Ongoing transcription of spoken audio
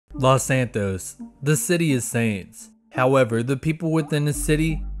Los Santos, the city is saints. However, the people within the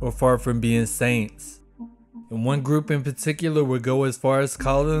city are far from being saints. And one group in particular would go as far as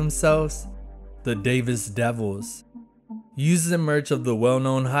calling themselves the Davis Devils. Use the merch of the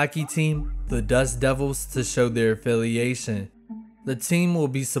well-known hockey team, the Dust Devils, to show their affiliation. The team will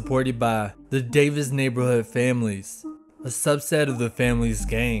be supported by the Davis neighborhood families, a subset of the families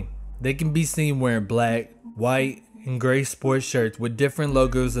gang. They can be seen wearing black, white, and gray sports shirts with different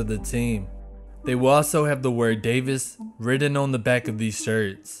logos of the team. They will also have the word Davis written on the back of these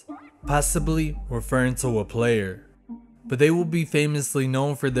shirts, possibly referring to a player. But they will be famously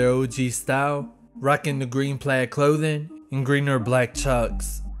known for their OG style, rocking the green plaid clothing and green or black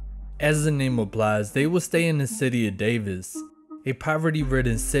chucks. As the name implies, they will stay in the city of Davis, a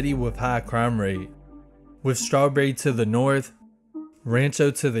poverty-ridden city with high crime rate, with Strawberry to the north, Rancho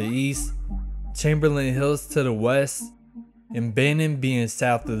to the east, Chamberlain Hills to the west, and Vernon being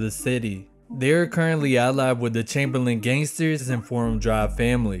south of the city. They are currently allied with the Chamberlain gangsters and Forum Drive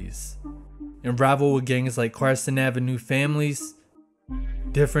families, and rival with gangs like Carson Avenue families,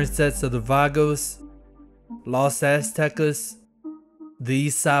 different sets of the Vagos, Los Aztecas, the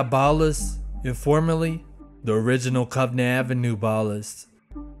East Side Ballas, and formerly the original Covenant Avenue Ballas.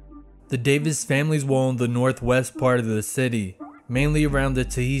 The Davis families will own the northwest part of the city, mainly around the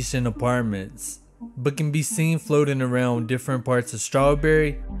Tahitian apartments, but can be seen floating around different parts of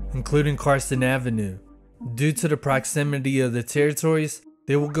Strawberry, including Carson Avenue. Due to the proximity of the territories,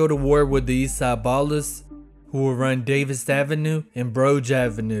 they will go to war with the East Side Ballas, who will run Davis Avenue and Broge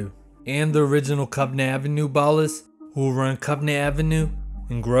Avenue, and the original Covenant Avenue Ballas, who will run Covenant Avenue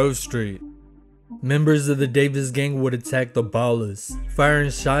and Grove Street. Members of the Davis gang would attack the Ballas, firing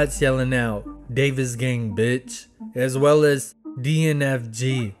shots yelling out, "Davis gang bitch," as well as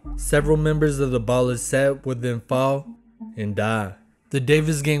DNFG. Several members of the Ballas set would then fall and die. The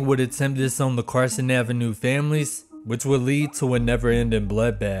Davis gang would attempt this on the Carson Avenue families, which would lead to a never-ending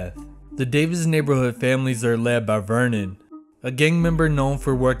bloodbath. The Davis neighborhood families are led by Vernon, a gang member known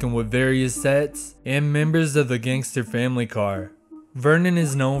for working with various sets and members of the Gangster family car. Vernon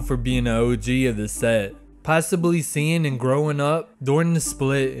is known for being an OG of the set, possibly seeing and growing up during the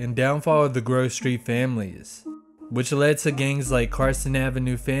split and downfall of the Grove Street families, which led to gangs like Carson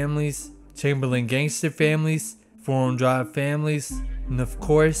Avenue families, Chamberlain Gangster families, Forum Drive families, and of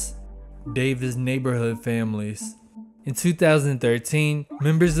course, Davis neighborhood families. In 2013,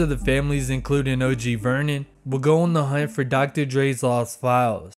 members of the families including OG Vernon will go on the hunt for Dr. Dre's lost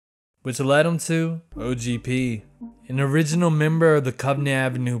files, which led him to OGP, an original member of the Covenant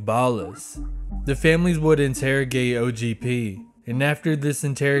Avenue Ballas. The families would interrogate OGP, and after this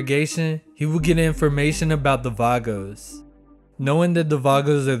interrogation, he would get information about the Vagos. Knowing that the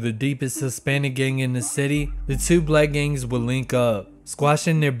Vagos are the deepest Hispanic gang in the city, the two black gangs would link up,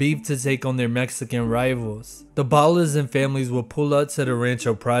 squashing their beef to take on their Mexican rivals. The Ballas and families would pull up to the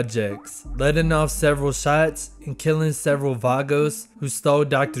Rancho projects, letting off several shots and killing several Vagos who stole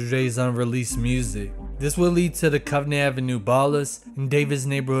Dr. Dre's unreleased music. This would lead to the Covenant Avenue Ballas and Davis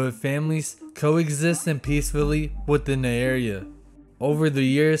neighborhood families coexisting peacefully within the area. Over the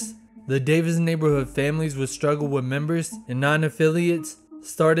years, the Davis neighborhood families would struggle with members and non-affiliates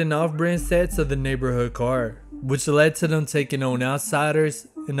starting off-brand sets of the neighborhood car, which led to them taking on outsiders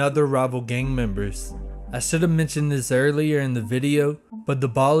and other rival gang members. I should have mentioned this earlier in the video, but the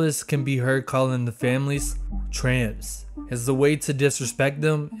Ballas can be heard calling the families tramps as a way to disrespect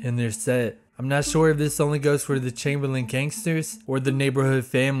them and their set. I'm not sure if this only goes for the Chamberlain gangsters or the neighborhood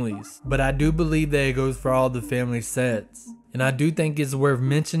families, but I do believe that it goes for all the family sets. And I do think it's worth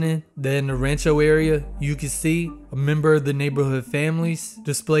mentioning that in the Rancho area, you can see a member of the neighborhood families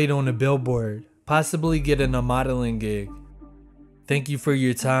displayed on a billboard, possibly getting a modeling gig. Thank you for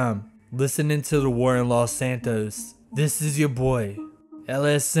your time listening to The War in Los Santos. This is your boy,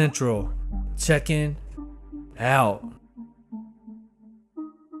 LS Central, checking out.